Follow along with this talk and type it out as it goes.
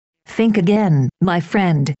Think again, my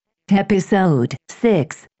friend. Episode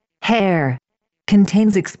 6. Hair.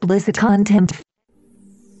 Contains explicit content.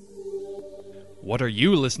 What are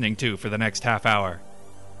you listening to for the next half hour?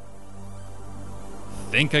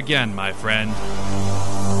 Think again, my friend.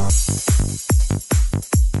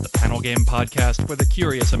 The Panel Game Podcast for the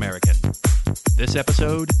Curious American. This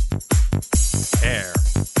episode, Hair.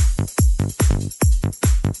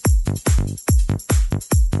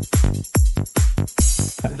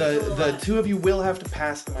 The two of you will have to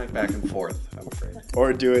pass the mic back and forth, I'm afraid.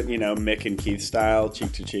 Or do it, Mick and Keith style,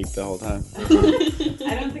 cheek to cheek the whole time.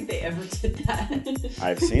 I don't think they ever did that.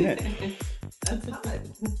 I've seen it. That's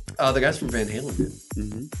hot. The guys from Van Halen did.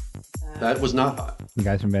 Mm-hmm. That was not hot. The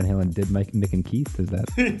guys from Van Halen did Mick and Keith, is that?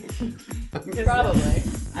 Probably.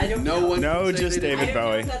 I don't know. No, just they did. David I don't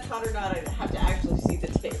know Bowie. if that's hot or not. I'd have to actually see the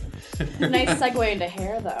tape. Nice segue into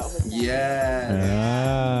hair, though.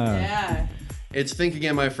 Yeah. Yeah. It's Think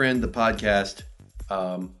Again, My Friend, the podcast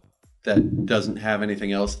that doesn't have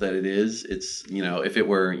anything else that it is. It's, if it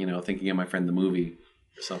were, Think Again, My Friend, the movie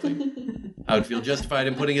or something, I would feel justified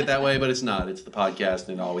in putting it that way, but it's not. It's the podcast,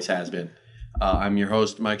 and it always has been. I'm your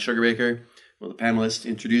host, Mike Sugarbaker. Will the panelists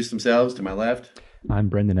introduce themselves to my left? I'm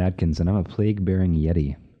Brendan Adkins, and I'm a plague-bearing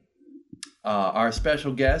Yeti. Our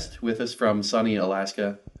special guest with us from sunny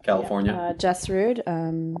Alaska, California. Jess Rude.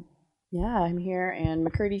 I'm here, and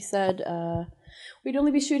McCurdy said we'd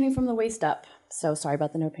only be shooting from the waist up, so sorry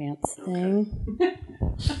about the no pants thing.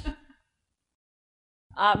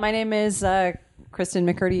 My name is Kristen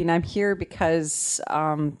McCurdy, and I'm here because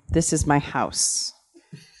this is my house.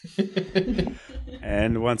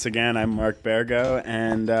 And once again, I'm Mark Bergo,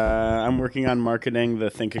 and I'm working on marketing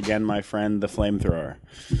the Think Again, My Friend, the Flamethrower.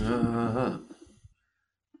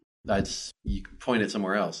 You can point it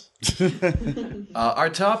somewhere else. Our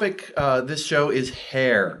topic this show is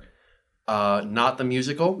hair, not the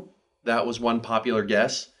musical. That was one popular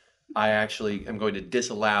guess. I actually am going to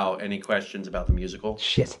disallow any questions about the musical.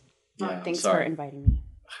 Shit. Yeah, Thanks sorry. for inviting me.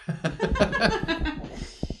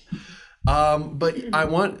 But I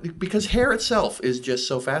want, because hair itself is just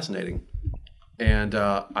so fascinating, and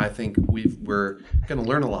I think we're going to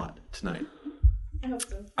learn a lot tonight. I hope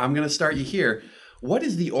so. I'm going to start you here. What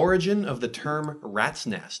is the origin of the term rat's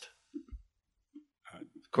nest?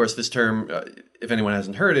 Of course, this term, if anyone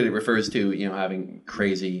hasn't heard it, it refers to having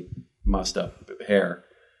crazy mussed up hair.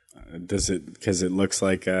 Does it, because it looks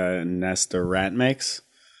like a nest a rat makes?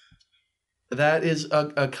 That is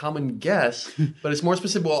a common guess, but it's more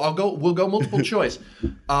specific. Well, we'll go multiple choice.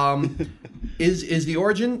 Is the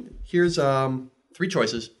origin? Here's three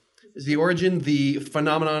choices. Is the origin the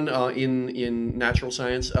phenomenon in natural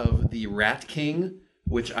science of the rat king,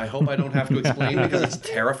 which I hope I don't have to explain because it's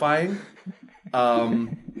terrifying.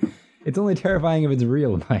 It's only terrifying if it's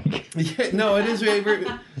real, Mike. Yeah, no, it is.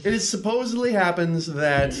 It is supposedly happens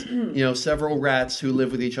that several rats who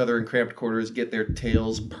live with each other in cramped quarters get their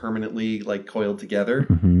tails permanently coiled together,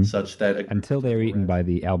 such that Until they're eaten by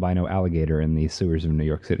the albino alligator in the sewers of New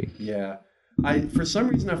York City. Yeah, for some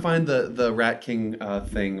reason I find the Rat King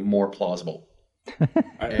thing more plausible.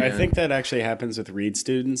 I think that actually happens with Reed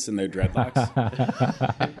students and their dreadlocks.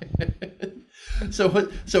 So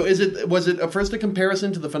was it first a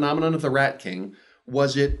comparison to the phenomenon of the Rat King?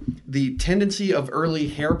 Was it the tendency of early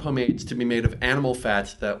hair pomades to be made of animal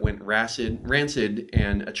fats that went rancid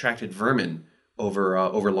and attracted vermin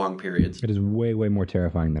over long periods? It is way, way more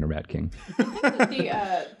terrifying than a rat king.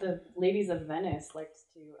 The ladies of Venice liked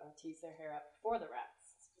to tease their hair up for the rats,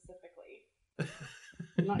 specifically.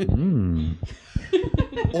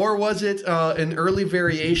 Or was it an early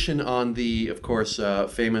variation on the, of course,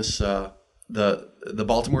 famous the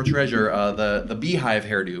Baltimore Treasure, the beehive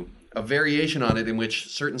hairdo? A variation on it in which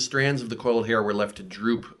certain strands of the coiled hair were left to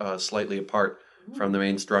droop slightly apart from the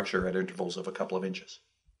main structure at intervals of a couple of inches.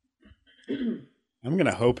 I'm going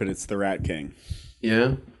to hope it's the Rat King.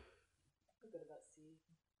 Yeah?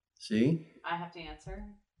 See? I have to answer.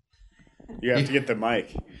 You have to get the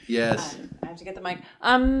mic. Yes. I have to get the mic.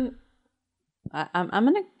 I'm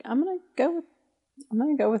gonna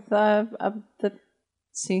go with the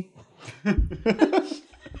C.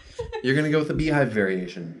 You're going to go with the beehive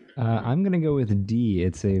variation. I'm going to go with D.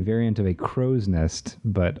 It's a variant of a crow's nest,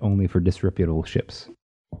 but only for disreputable ships.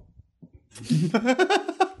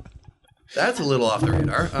 That's a little off the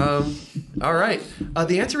radar. All right.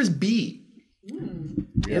 The answer is B.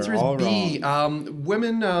 The answer is B.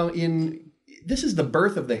 Women this is the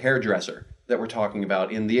birth of the hairdresser that we're talking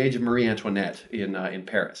about in the age of Marie Antoinette in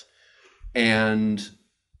Paris. And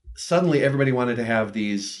suddenly everybody wanted to have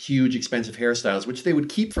these huge, expensive hairstyles, which they would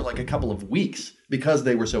keep for a couple of weeks because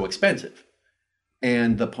they were so expensive.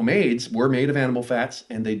 And the pomades were made of animal fats,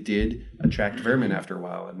 and they did attract vermin after a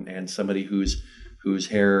while. And somebody whose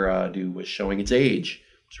hairdo was showing its age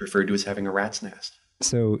was referred to as having a rat's nest.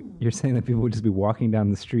 So you're saying that people would just be walking down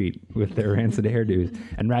the street with their rancid hairdos,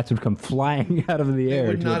 and rats would come flying out of the air? They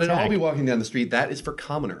would to not attack. at all be walking down the street. That is for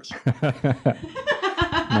commoners.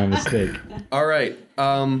 My mistake. All right.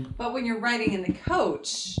 But when you're riding in the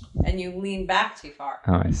coach and you lean back too far.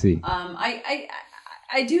 Oh, I see.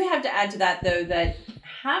 I do have to add to that, though, that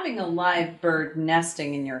having a live bird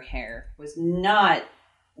nesting in your hair was not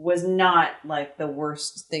like the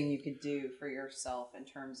worst thing you could do for yourself in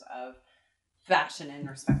terms of fashion and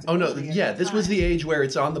respectability. Oh, no. Yeah, this was the age where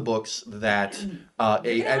it's on the books that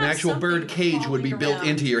an actual bird cage would be built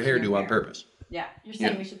into your hairdo on purpose. Yeah. You're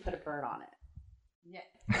saying we should put a bird on it.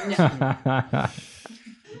 Yeah.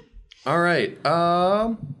 All right.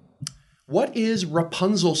 What is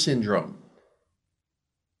Rapunzel syndrome?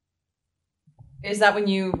 Is that when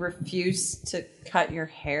you refuse to cut your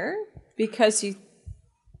hair because you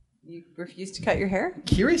refuse to cut your hair?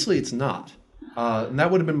 Curiously, it's not. And that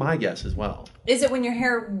would have been my guess as well. Is it when your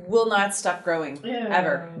hair will not stop growing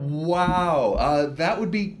ever? Wow. That would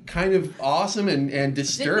be kind of awesome and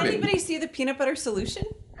disturbing. Did anybody see the peanut butter solution?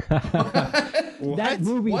 That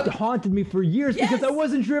movie haunted me for years because I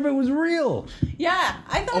wasn't sure if it was real. Yeah,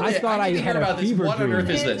 I thought. I thought I need to had hear a about this. fever What on dream. earth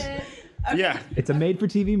is this? Okay. Yeah. It's a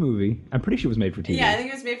made-for-TV movie. I'm pretty sure it was made for TV. Yeah, I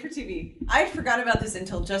think it was made for TV. I forgot about this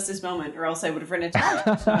until just this moment, or else I would have written a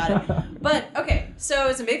challenge about it. But, okay, so it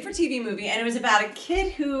was a made-for-TV movie, and it was about a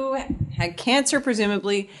kid who had cancer,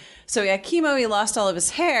 presumably. So he had chemo, he lost all of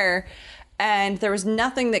his hair, and there was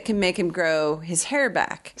nothing that can make him grow his hair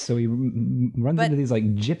back. So he runs into these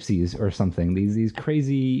like gypsies or something. These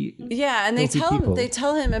crazy. Yeah, and they filthy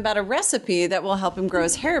tell him about a recipe that will help him grow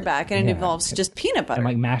his hair back, and it Yeah. involves just peanut butter. And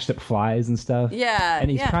like mashed up flies and stuff. Yeah, And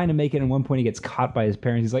he's yeah. trying to make it. And at one point, he gets caught by his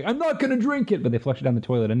parents. He's like, "I'm not gonna drink it," but they flush it down the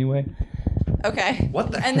toilet anyway. Okay.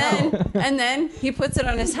 What the and hell? then and then he puts it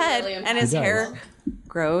on his head, and his He does. hair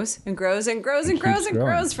grows and grows and grows and grows and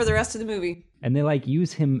growing. grows for the rest of the movie. And they like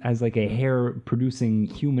use him as like a hair producing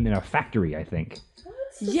human in a factory. I think.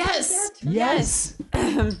 Yes. Yes.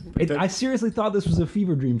 I seriously thought this was a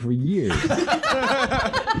fever dream for years.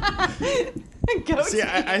 See,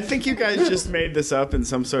 I think you guys just made this up in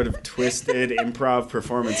some sort of twisted improv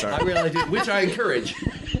performance art. I really did, which I encourage.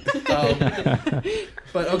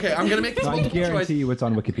 But okay, I'm going to make this I multiple choice. guarantee you it's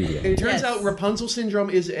on Wikipedia. It turns out Rapunzel syndrome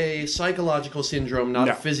is a psychological syndrome, not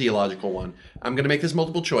a No. physiological one. I'm going to make this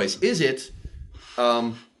multiple choice. Is it,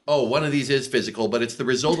 one of these is physical, but it's the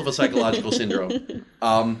result of a psychological syndrome.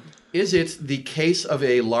 Is it the case of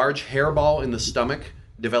a large hairball in the stomach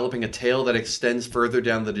developing a tail that extends further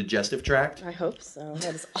down the digestive tract? I hope so.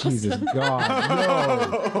 That is awesome. Jesus God,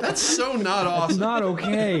 no! That's so not It's awesome. not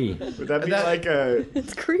okay. Would that be That- like a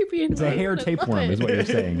It's creepy. And It's a hair tapeworm, is what you're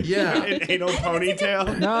saying. Yeah. an anal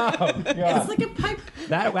ponytail? No, It's God. like a pipe.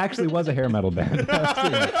 That actually was a hair metal band.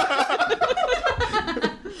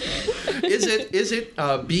 Is it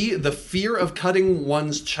B, the fear of cutting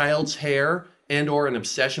one's child's hair and or an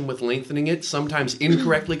obsession with lengthening it, sometimes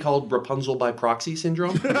incorrectly called Rapunzel by proxy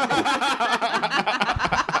syndrome?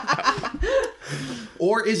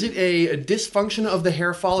 Or is it a dysfunction of the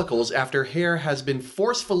hair follicles after hair has been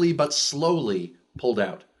forcefully but slowly pulled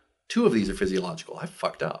out? Two of these are physiological. I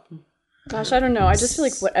fucked up. Gosh, I don't know. I just feel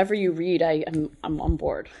like whatever you read, I'm on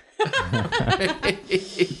board.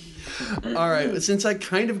 All right, since I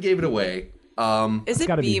kind of gave it away, Is It's it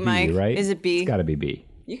got to B, be B, Mike? right? Is it B? It's got to be B.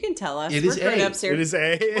 You can tell us. It We're is A. grown-ups here. It is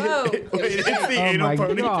a. Whoa. It's the Oh anal my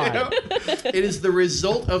ponytail. God. it is the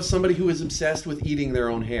result of somebody who is obsessed with eating their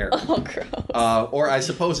own hair. Oh, gross. Or I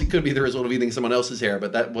suppose it could be the result of eating someone else's hair,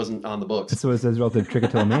 but that wasn't on the books. So it says relative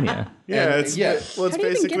trichotillomania. Yeah, And- it's yeah. well, it's How do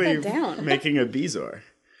you even get basically that down? making a bezoar.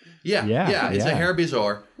 Yeah, Yeah, it's a yeah. hair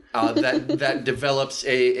bezoar that develops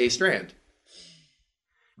a strand.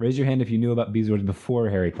 Raise your hand if you knew about bezoars before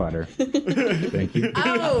Harry Potter. Thank you.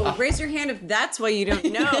 Oh, raise your hand if that's why you don't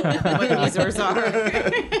know what bezoars are.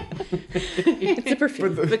 It's a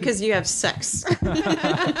perfume. Because you have sex.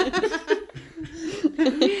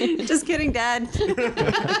 Just kidding, Dad.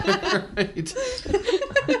 Right.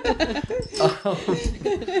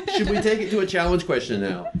 Should we take it to a challenge question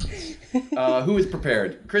now? Who is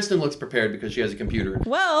prepared? Kristen looks prepared because she has a computer.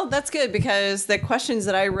 Well, that's good because the questions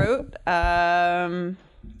that I wrote,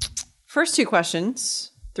 first three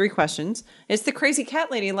questions, it's the Crazy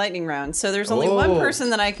Cat Lady lightning round. So there's only one person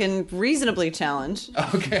that I can reasonably challenge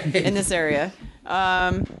Okay. in this area.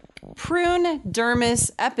 Prune,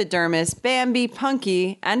 Dermis, Epidermis, Bambi,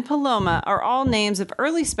 Punky, and Paloma are all names of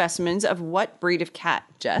early specimens of what breed of cat,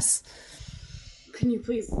 Jess? Can you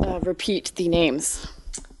please repeat the names?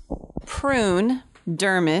 Prune,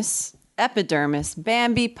 dermis, epidermis,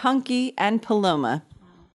 Bambi, Punky, and Paloma.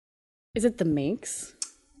 Is it the minx?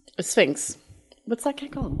 A sphinx. What's that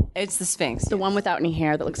cat called? It's the Sphinx. The one without any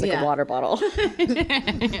hair that looks like a water bottle.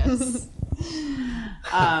 Yes.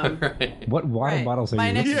 What water bottles are My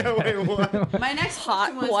you next- looking at? Wait, what? My next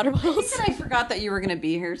Hot question was, water I think bottles. that I forgot that you were going to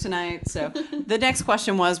be here tonight. So the next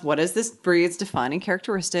question was, what is this breed's defining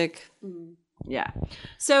characteristic? Yeah.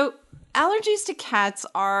 So allergies to cats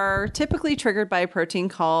are typically triggered by a protein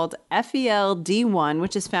called FELD1,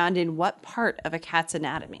 which is found in what part of a cat's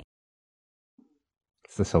anatomy?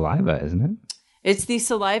 It's the saliva, isn't it? It's the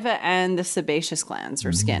saliva and the sebaceous glands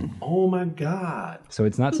or skin. Oh my God. So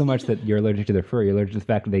it's not so much that you're allergic to their fur, you're allergic to the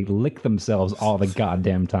fact that they lick themselves all the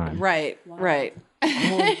goddamn time. Right, right.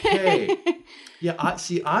 Okay. Yeah,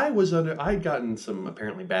 I'd gotten some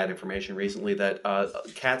apparently bad information recently that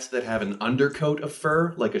cats that have an undercoat of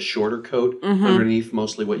fur, like a shorter coat underneath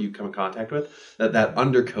mostly what you come in contact with, that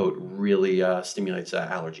undercoat really stimulates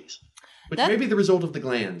allergies. Which may be the result of the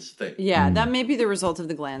glands thing. Yeah, that may be the result of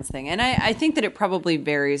the glands thing. And I think that it probably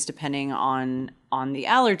varies depending on the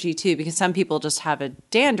allergy too, because some people just have a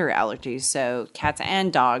dander allergy. So cats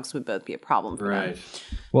and dogs would both be a problem for them. Right.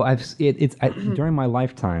 Well, during my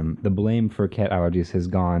lifetime, the blame for cat allergies has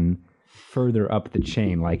gone further up the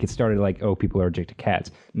chain. Like it started like, oh, people are allergic to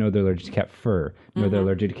cats. No, they're allergic to cat fur. No, they're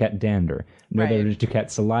allergic to cat dander. No, they're allergic to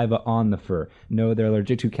cat saliva on the fur. No, they're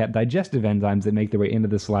allergic to cat digestive enzymes that make their way into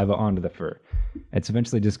the saliva onto the fur. It's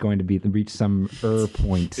eventually just going to reach some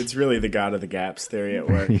point. It's really the God of the gaps theory at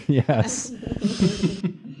work. Yes.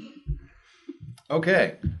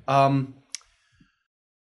 Okay.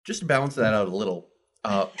 Just to balance that out a little.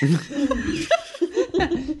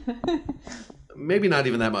 Maybe not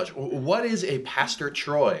even that much. What is a Pastor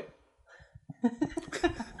Troy?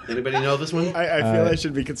 Anybody know this one? I feel I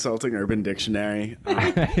should be consulting Urban Dictionary.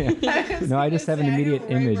 No, I just have an immediate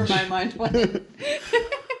image. Where my mind went.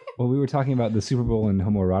 Well, we were talking about the Super Bowl and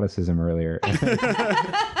homoeroticism earlier.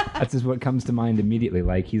 That's just what comes to mind immediately.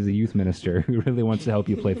 Like he's a youth minister who really wants to help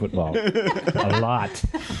you play football. A lot.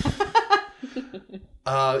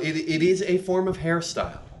 It is a form of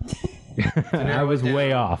hairstyle. I was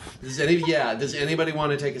way off. Does anybody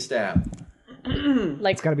want to take a stab?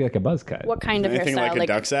 Like, It's got to be like a buzz cut. what kind of Anything hairstyle? like a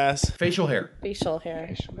duck's ass? Facial hair. Facial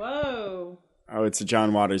hair. Whoa. Oh, it's a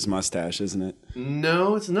John Waters mustache, isn't it?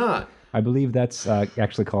 No, it's not. I believe that's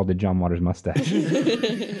actually called the John Waters mustache.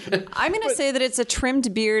 I'm going to say that it's a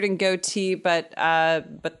trimmed beard and goatee, but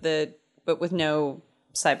with no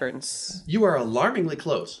sideburns. You are alarmingly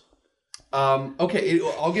close. Okay,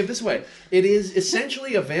 I'll give this away. It is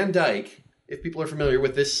essentially a Van Dyke, if people are familiar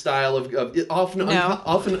with this style of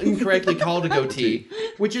often incorrectly called a goatee,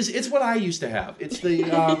 which is it's what I used to have. It's the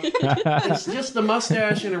it's just the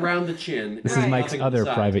mustache and around the chin. This is Mike's other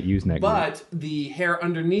private Usenet group. But the hair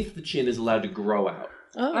underneath the chin is allowed to grow out.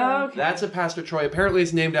 Oh. Okay. That's a Pastor Troy. Apparently,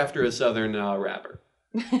 it's named after a Southern rapper.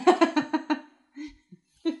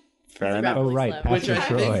 Fair enough. Oh, right. Which Pastor I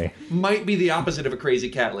Troy. think might be the opposite of a crazy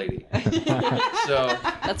cat lady. So,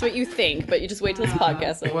 That's what you think, but you just wait till this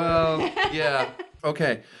podcast over. well, yeah.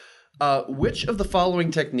 Okay. Which of the following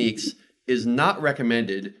techniques is not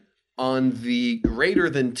recommended on the greater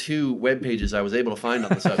than 2 web pages I was able to find on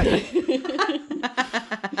the subject?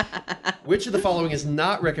 Which of the following is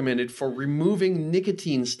not recommended for removing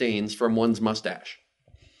nicotine stains from one's mustache?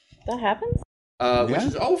 That happens? Which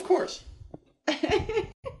is, of course.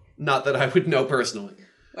 Not that I would know personally.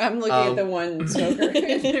 I'm looking at the one smoker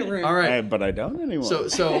in the room. All right. But I don't anymore.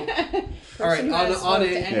 So all right. Who has On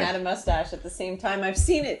smoked a, and had a mustache at the same time. I've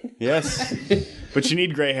seen it. Yes. But you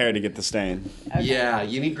need gray hair to get the stain. yeah,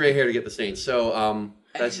 you need gray hair to get the stain. So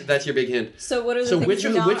that's your big hint. So what are the So things which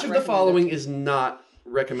of not the recommended? following is not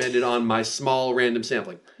recommended on my small random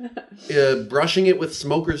sampling? Brushing it with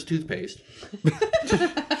smoker's toothpaste.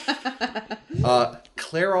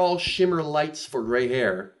 Clairol shimmer lights for gray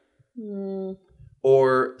hair.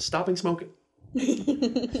 Or stopping smoking.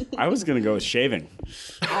 I was going to go with shaving.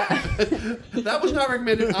 That was not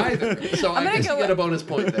recommended either. So I guess you get a bonus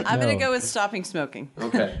point there. I'm going No. to go with stopping smoking.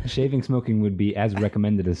 Okay. Shaving smoking would be as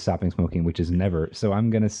recommended as stopping smoking, which is never. So I'm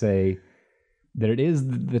going to say that it is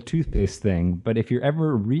the toothpaste thing. But if you're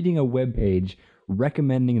ever reading a web page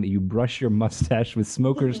recommending that you brush your mustache with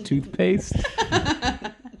smoker's toothpaste,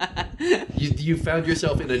 You found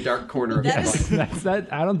yourself in a dark corner of your life. that's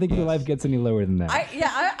that. I don't think your life gets any lower than that.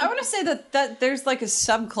 I want to say that there's like a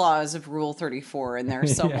subclause of Rule 34 in there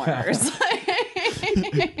somewhere. It's like-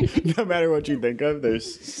 No matter what you think of,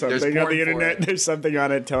 there's something on porn the for internet. it. There's something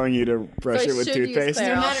on it telling you to brush it with should use toothpaste.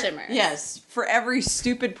 Clairol Shimmer. Yes, for every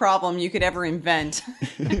stupid problem you could ever invent,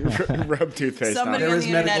 Rub toothpaste somebody There on is the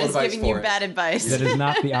internet medical is advice giving you for it. bad advice. That is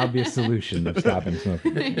not the obvious solution of stopping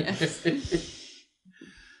smoking.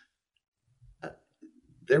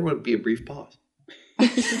 There would be a brief pause.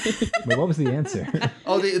 But what was the answer?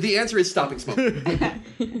 Oh, the answer is stopping smoking.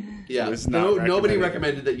 Yeah, was not nobody recommended.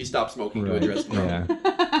 recommended that you stop smoking to address the problem.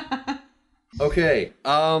 Yeah. Okay,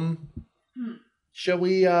 shall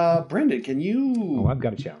we, Brendan, can Oh, you I've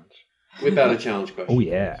got a challenge. whip out a challenge question? Oh,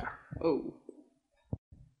 yeah. Oh.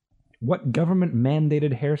 What government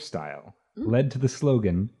mandated hairstyle led to the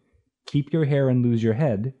slogan, keep your hair and lose your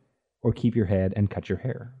head, or keep your head and cut your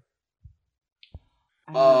hair?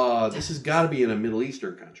 This has got to be in a Middle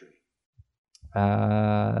Eastern country.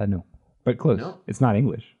 No. But close. No? It's not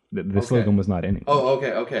English. The Okay. slogan was not in English. Oh,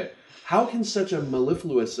 okay. How can such a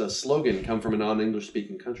mellifluous slogan come from a non-English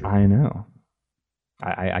speaking country? I know.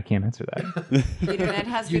 I can't answer that. The internet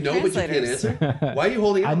has You good know, but you can't translators. answer. Why are you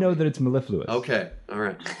holding out? I know that it's mellifluous. Okay, all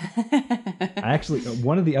right. I actually,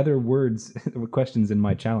 one of the other words, questions in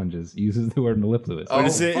my challenges uses the word mellifluous. Oh, What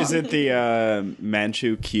is it? Is it the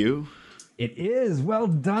Manchu Q? It is. Well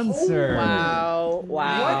done, sir. Wow.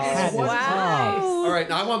 Hat is off. All right,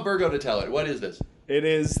 now I want Virgo to tell it. What is this? It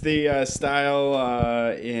is the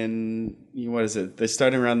style in, what is it? They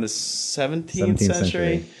started around the 17th 17th century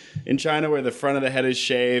century. in China, where the front of the head is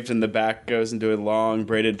shaved and the back goes into a long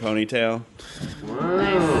braided ponytail.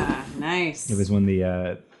 Nice. It was when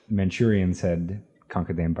the Manchurians had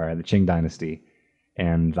conquered the empire, the Qing dynasty,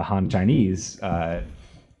 and the Han Chinese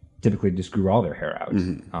typically just grew all their hair out.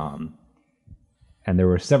 And there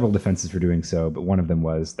were several defenses for doing so, but one of them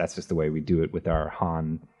was that's just the way we do it with our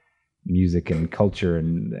Han music and culture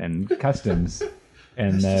and customs.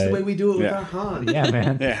 And That's just the way we do it with yeah. our Han. yeah,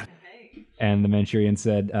 man. Yeah. And the Manchurians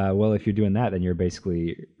said, well, if you're doing that, then you're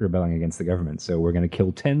basically rebelling against the government. So we're going to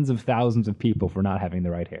kill tens of thousands of people for not having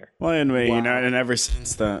the right hair. Well, anyway, and ever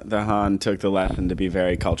since the Han took the lesson to be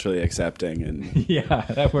very culturally accepting, and Yeah,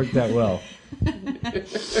 that worked out well.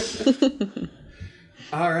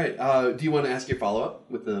 All right. Do you want to ask your follow-up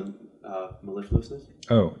with the mellifluousness?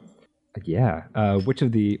 Oh, yeah. Which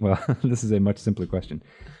of the, well, this is a much simpler question.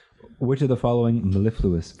 Which of the following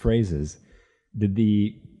mellifluous phrases did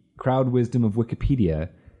the crowd wisdom of Wikipedia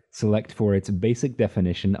select for its basic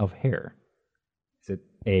definition of hair? Is it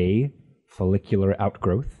A, follicular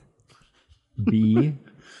outgrowth, B,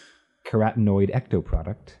 carotenoid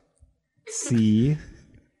ectoproduct, C,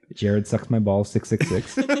 Jared sucks my balls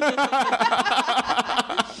 666,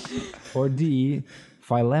 or D,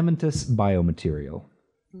 filamentous biomaterial?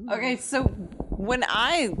 Okay, so when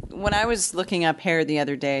I was looking up hair the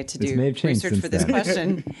other day to This do may have changed research since for this then.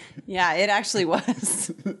 question, yeah, it actually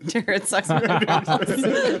was Jared sucks my balls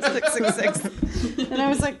 666, and I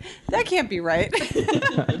was like, that can't be right.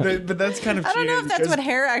 but that's kind of I don't know if cheating that's what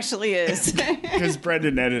hair actually is. because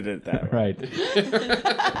Brendan edited that. Right.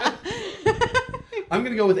 I'm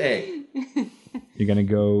going to go with A. You're going to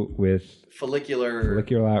go with Follicular.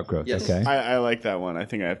 outgrowth. Yes. Okay. I like that one. I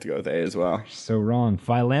think I have to go with A as well. So wrong.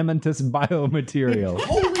 Filamentous biomaterial.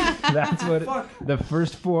 That's what the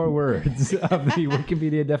first four words of the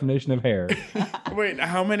Wikipedia definition of hair. Wait,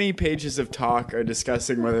 how many pages of talk are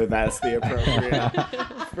discussing whether that's the appropriate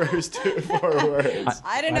first 4 words?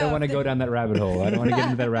 I don't I know. don't want to go down that rabbit hole. I don't want to get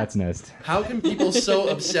into that rat's nest. How can people so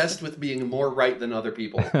obsessed with being more right than other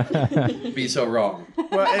people be so wrong?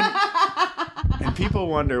 Well, and people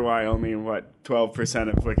wonder why only, 12%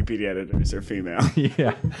 of Wikipedia editors are female.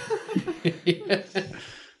 Yeah.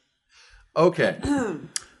 Okay.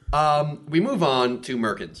 We move on to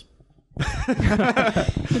merkins.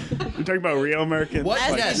 You're talking about real Americans? What?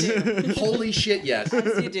 As you Yes. Holy shit, yes.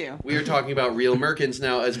 Yes, you do. We are talking about real merkins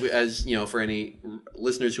now. As you know, for any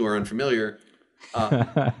listeners who are unfamiliar,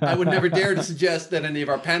 I would never dare to suggest that any of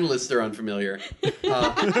our panelists are unfamiliar.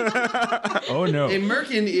 Oh no. A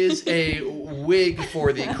merkin is a wig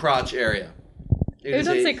for the crotch area. It Who is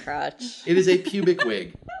don't a- say crotch? It is a pubic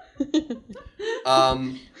wig.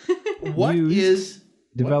 What Used. is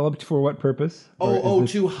Developed for what purpose? Or is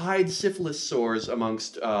this- to hide syphilis sores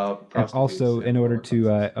amongst and prostitutes also in and order whores.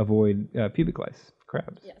 to avoid pubic lice,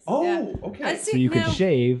 crabs. Yes. Oh, okay. So you could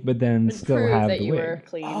shave, but then still Prove have that the you wig. were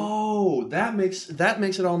clean. Oh, that makes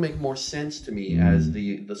it all make more sense to me as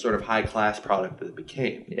the sort of high class product that it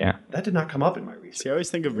became. Yeah. That did not come up in my research. See, I always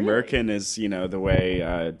think of Merkin as, the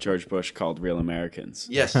way George Bush called real Americans.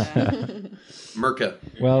 Yes, Merca.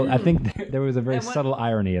 Well, I think there was a very And what- subtle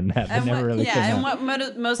irony in that that never really came and out.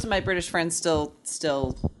 what most of my British friends still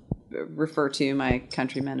refer to my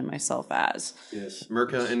countrymen and myself as. Yes,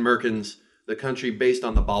 Merca and Merkins, the country based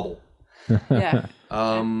on the bauble. Yeah.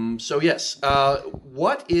 So yes,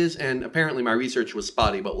 what is, and apparently my research was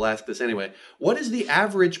spotty, but we'll ask this anyway. What is the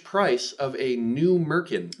average price of a new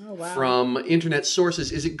Merkin from internet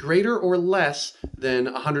sources? Is it greater or less than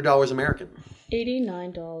 $100 American?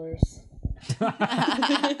 $89.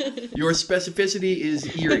 Your specificity is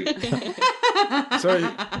eerie. So,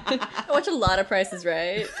 I watch a lot of Prices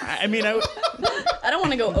Right. I mean, I don't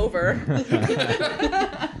want to go over.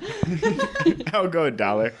 I'll go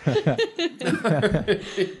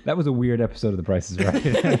 $1. That was a weird episode of The Price is Right.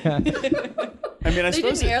 I mean, I They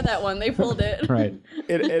suppose didn't air that one. They pulled it. Right.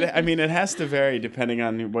 I mean, it has to vary depending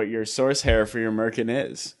on what your source hair for your Merkin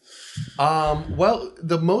is. Well,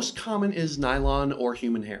 the most common is nylon or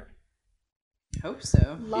human hair. Hope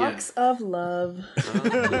so. Locks of love.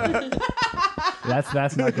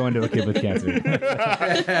 That's not going to a kid with cancer.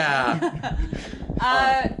 Yeah.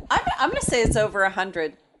 I'm going to say it's over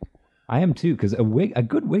 100. I am too, because a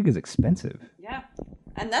good wig is expensive. Yeah.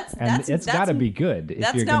 And that's It's got to be good. If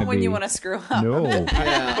That's you're not gonna when be... you want to screw up. No.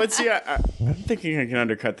 But see, I'm thinking I can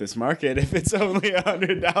undercut this market if it's only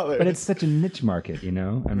 $100. But it's such a niche market, you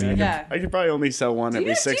know? I mean, Yeah. I could probably only sell one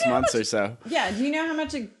every 6 months or so. Yeah. Do you know how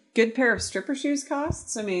much a good pair of stripper shoes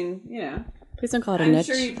costs? I mean, you know. Please don't call it a I'm niche.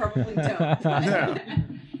 sure you probably don't.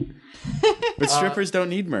 But strippers don't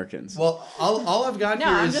need Merkins. Well, all I've got No,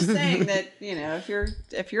 here I'm is just saying that, you know, if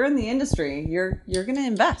you're in the industry, you're going to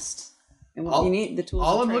invest. And what you need the tools.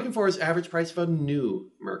 all of I'm trade. looking for is average price of a new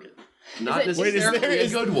Merkin. Not Is it- Wait, necessarily a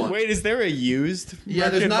good one. Wait, is there a used? Yeah,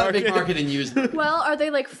 there's Merkin not a big market in used Merkin. Well, are they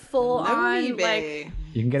like full No on eBay. like?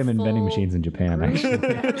 you can get them in vending Full- machines in Japan, actually.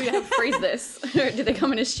 How do we have to phrase this? Do they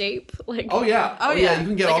come in a shape? Like, Oh yeah. Oh, yeah. yeah. You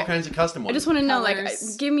can get Like all kinds of custom I ones. just want to know, like,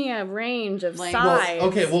 Colors. give me a range of Like- size. Well,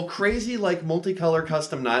 okay. Well, crazy like multicolor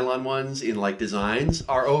custom nylon ones in like designs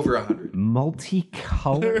are over 100.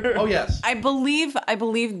 Multicolor. Oh yes. I believe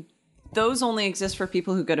those only exist for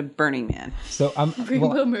people who go to Burning Man. So Rainbow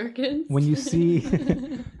well, Merkins. when you see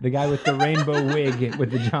the guy with the rainbow wig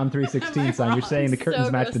with the John 3:16 sign, you're saying the curtains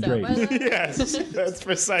So match the grossed out by drapes. that. Yes, that's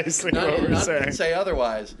precisely what we're Not saying. to say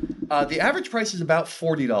otherwise. The average price is about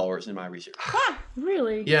 $40 in my research.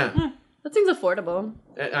 Really? Yeah. That seems affordable.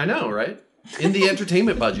 I know, right? In the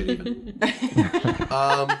entertainment budget, even.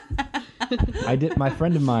 I did. My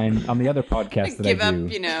friend of mine on the other podcast that Give I up, do.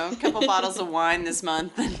 you know, a couple bottles of wine this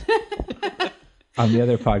month. On the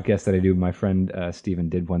other podcast that I do, my friend Steven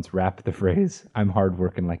did once rap the phrase, "I'm hard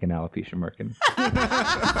working like an alopecia Merkin."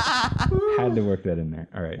 Had to work that in there.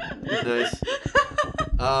 All right. Nice.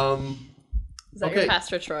 Is that Okay. your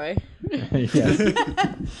Pastor Troy? Yes.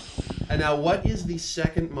 And now, what is the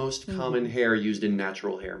second most common hair used in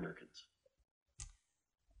natural hair Merkins?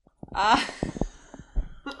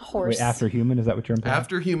 Horse. Wait, after human, is that what you're implying?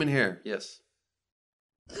 After human hair, yes.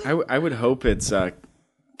 I would hope it's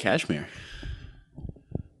cashmere.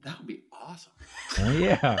 That would be awesome. Oh,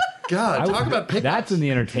 yeah. God, talk about pickups. That's in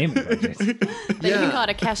the entertainment budget. Then you can call it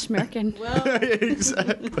a Cashmerkin.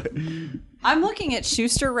 Exactly. I'm looking at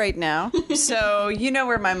Schuster right now, so you know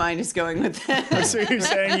where my mind is going with this. So you're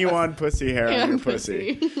saying you want pussy hair on your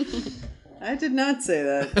pussy? I did not say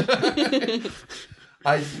that.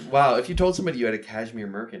 Wow, if you told somebody you had a cashmere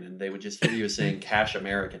Merkin and they would just hear you saying cash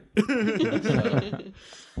American. It's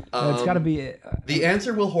got to be. The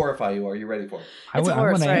answer will horrify you. Are you ready for it? I want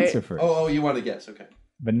horse, to right? answer first. Oh, you want to guess? Okay.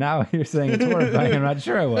 But now you're saying it's horrifying. I'm not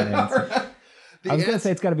sure I want to answer. I was going to say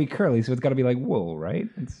it's got to be curly, so it's got to be like wool, right?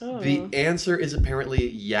 It's... The answer is apparently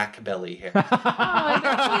yak belly hair. Oh,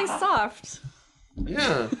 that's really soft.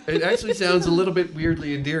 Yeah, it actually sounds a little bit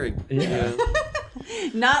weirdly endearing. Yeah.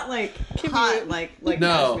 Not like hot, like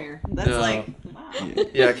No, cashmere. That's no. like, wow.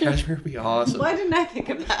 Yeah, cashmere would be awesome. Why didn't I think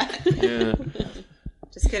of that? Yeah.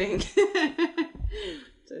 Just kidding.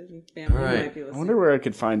 Family All right. might be I listening. wonder where I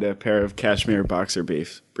could find a pair of cashmere boxer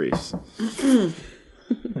briefs.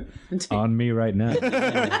 On me right now.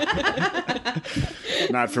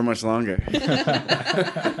 Not for much longer.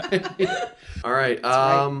 All right.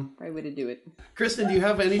 Right way to do it. Kristen, do you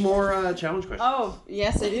have any more challenge questions? Oh,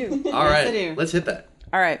 yes, I do. All right. Yes, I do. Let's hit that.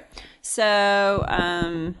 All right. So,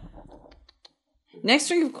 next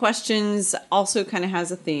string of questions also kind of has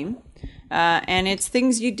a theme, and it's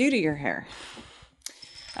things you do to your hair.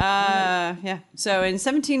 Yeah. So in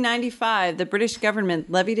 1795, the British government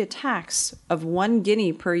levied a tax of 1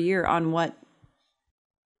 guinea per year on what?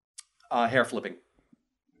 Hair flipping.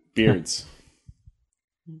 Beards.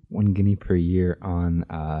 1 guinea per year on.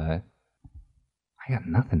 I got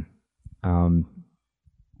nothing. No,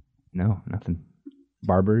 nothing.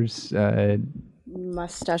 Barbers.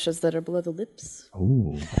 Mustaches that are below the lips.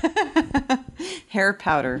 Ooh. Hair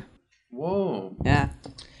powder. Whoa. Yeah.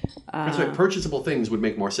 That's right. Purchasable things would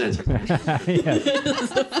make more sense.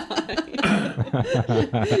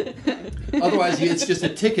 Otherwise, it's just a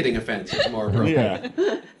ticketing offense. It's more appropriate.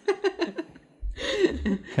 Yeah.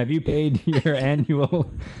 Have you paid your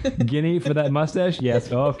annual guinea for that mustache?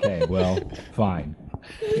 Yes. Okay. Well, fine.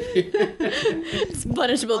 It's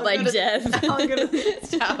punishable by death. I'll go to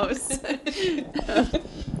the house.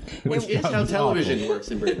 Which is how television works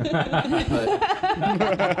in Britain.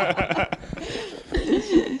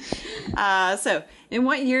 So, in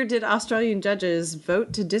what year did Australian judges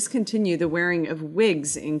vote to discontinue the wearing of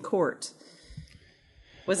wigs in court?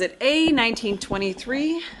 Was it A,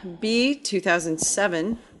 1923, B,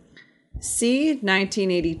 2007, C,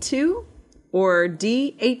 1982, or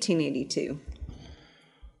D, 1882?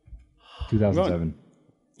 2007.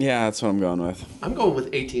 Yeah, that's what I'm going with. I'm going with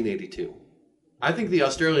 1882. I think the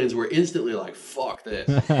Australians were instantly like, fuck this.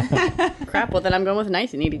 Crap, well then I'm going with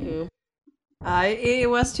 1982. It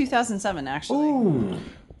was 2007, actually. Ooh.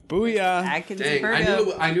 Booyah. Atkins Dang,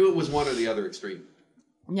 Virgo. I knew it was one or the other extreme.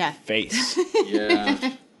 Yeah. Face.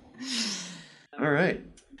 Yeah. All right.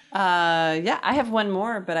 Yeah, I have one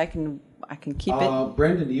more, but I can keep it.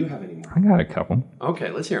 Brendan, do you have any more? I got a couple. Okay,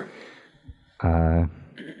 let's hear. All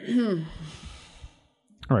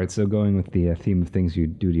right, so going with the theme of things you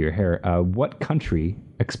do to your hair, what country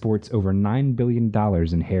exports over $9 billion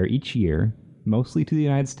in hair each year, mostly to the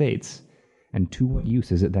United States, and to what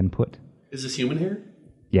use is it then put? Is this human hair?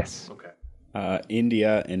 Yes. Okay.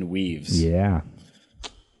 India and weaves. Yeah.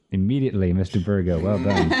 Immediately, Mr. Virgo. Well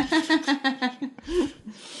done.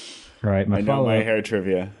 All right, I know my hair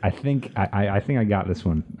trivia. I think I got this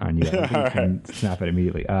one on you. I think you can snap it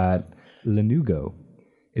immediately. Lanugo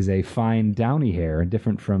is a fine downy hair,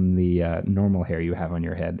 different from the normal hair you have on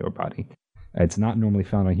your head or body. It's not normally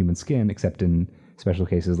found on human skin, except in special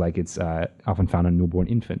cases like it's often found on newborn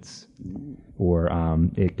infants, or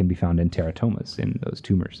it can be found in teratomas, in those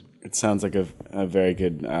tumors. It sounds like a very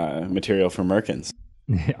good material for merkins.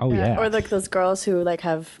 Oh yeah. Or like those girls who like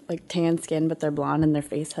have like tan skin but they're blonde and their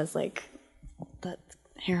face has like that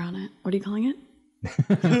hair on it. What are you calling it?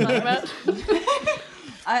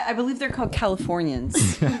 I believe they're called Californians.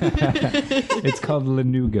 It's called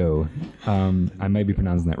Lanugo. I may be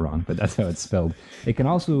pronouncing that wrong, but that's how it's spelled. It can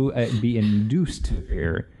also be induced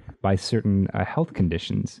here by certain health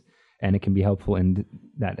conditions, and it can be helpful in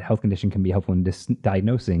that health condition can be helpful in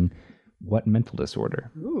diagnosing what mental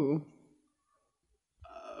disorder. Ooh.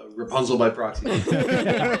 Rapunzel by proxy. Go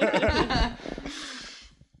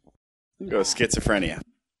schizophrenia.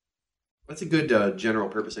 That's a good general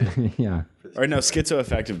purpose answer. Yeah. Or no,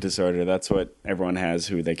 schizoaffective disorder. That's what everyone has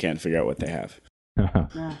who they can't figure out what they have.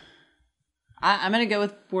 I'm going to go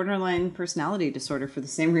with borderline personality disorder for the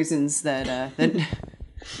same reasons that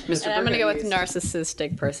Mr. And I'm going to go with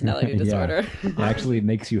narcissistic personality disorder. Yeah. It actually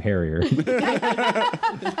makes you hairier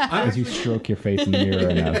as you stroke your face in the mirror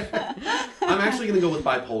enough. I'm actually going to go with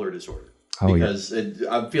bipolar disorder because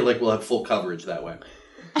I feel like we'll have full coverage that way.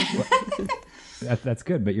 That's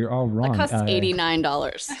good, but you're all wrong. That costs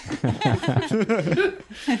 $89.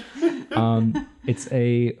 It's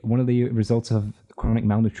one of the results of chronic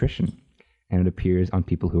malnutrition, and it appears on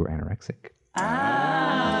people who are anorexic.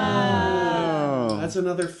 That's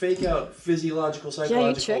another fake out physiological, psychological. Yeah,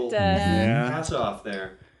 you tricked us. Pass off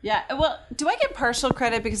there. Yeah, well, do I get partial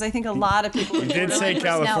credit? Because I think a lot of people... You did say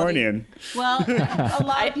Californian. Well, a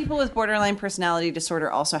lot of people with borderline personality disorder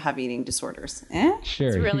also have eating disorders. Sure.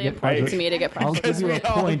 It's really important to me to get I'll give you a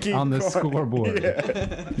point on the scoreboard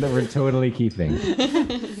that we're totally keeping.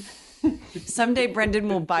 Someday Brendan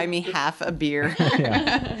will buy me half a beer.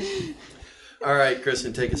 Yeah. All right,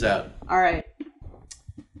 Kristen, take us out. All right.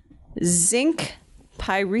 Zinc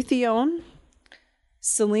pyrithione,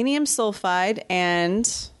 selenium sulfide,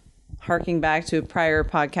 and, harking back to a prior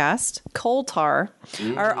podcast, coal tar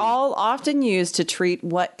are all often used to treat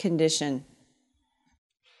what condition?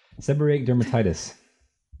 Seborrheic dermatitis.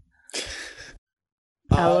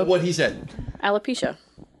 What he said. Alopecia.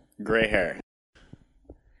 Gray hair.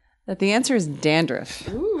 That the answer is dandruff.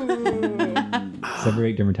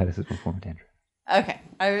 Seborrheic dermatitis is one form of dandruff. Okay.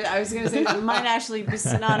 I was going to say it might actually be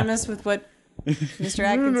synonymous with what Mr.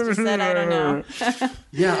 Atkins just said. I don't know.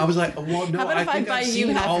 Yeah, I was like, well, no, How about I if I think buy I've you seen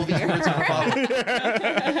half all a these beer? words on the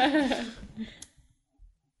bottle.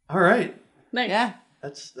 All right. Yeah.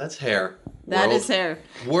 That's hair. That World. is hair.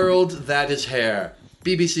 World, that is hair.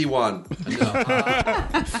 BBC One. No.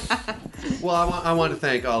 Well, I want to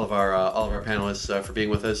thank all of our panelists for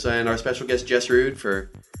being with us, and our special guest Jess Rude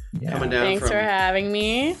for coming down Thanks for having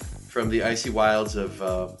me. from the icy wilds of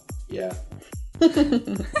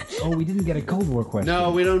Oh, we didn't get a Cold War question.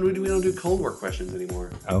 No, we don't do Cold War questions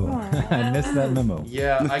anymore. Oh, I missed that memo.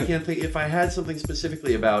 Yeah, I can't think. If I had something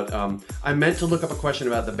specifically about, I meant to look up a question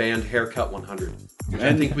about the band Haircut 100, which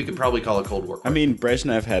I think we could probably call a Cold War question. I mean,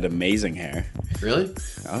 Brezhnev had amazing hair. Really?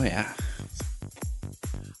 Oh yeah.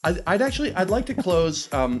 I'd like to close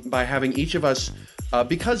by having each of us,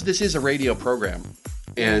 because this is a radio program,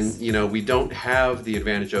 and we don't have the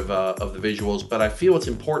advantage of the visuals, but I feel it's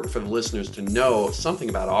important for the listeners to know something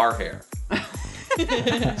about our hair.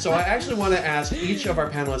 So I actually want to ask each of our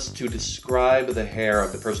panelists to describe the hair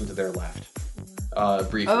of the person to their left,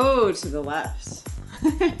 briefly. Oh, to the left.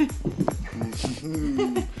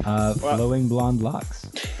 Flowing blonde locks.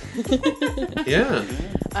 Yeah.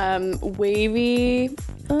 Wavy,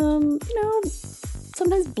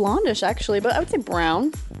 sometimes blondish actually, but I would say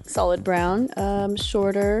brown, solid brown,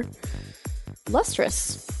 shorter,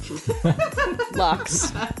 lustrous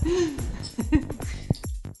locks.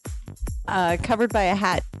 Covered by a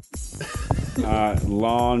hat.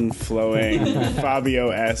 Long, flowing,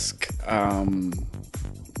 Fabio-esque.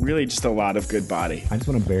 Really just a lot of good body. I just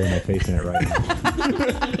want to bury my face in it right now.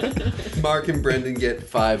 Mark and Brendan get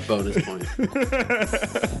 5 bonus points.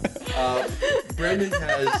 Brendan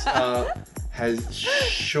has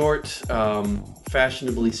short,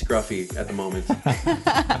 fashionably scruffy at the moment.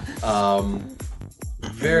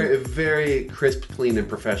 Very, very crisp, clean, and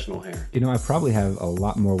professional hair. I probably have a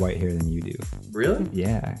lot more white hair than you do. Really?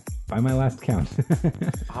 Yeah. By my last count.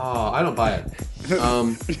 Oh, I don't buy it.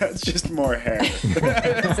 That's just more hair.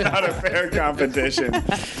 It's not a fair competition.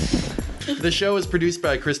 The show is produced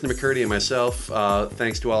by Kristen McCurdy and myself.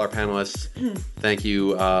 Thanks to all our panelists. Thank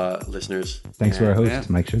you, listeners. Thanks to our host,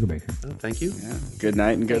 Mike Sugarbaker. Oh, thank you. Yeah. Good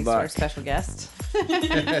night and good luck. Thanks to our special guest.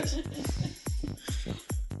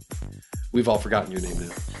 We've all forgotten your name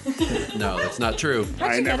now. No, that's not true.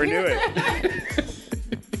 I never knew it.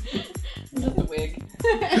 Just a wig.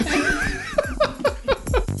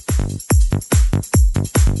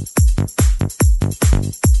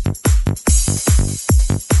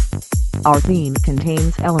 Our theme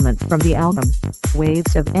contains elements from the album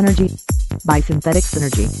Waves of Energy by Synthetic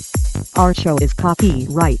Synergy. Our show is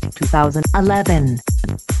copyright 2011.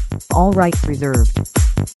 All rights reserved.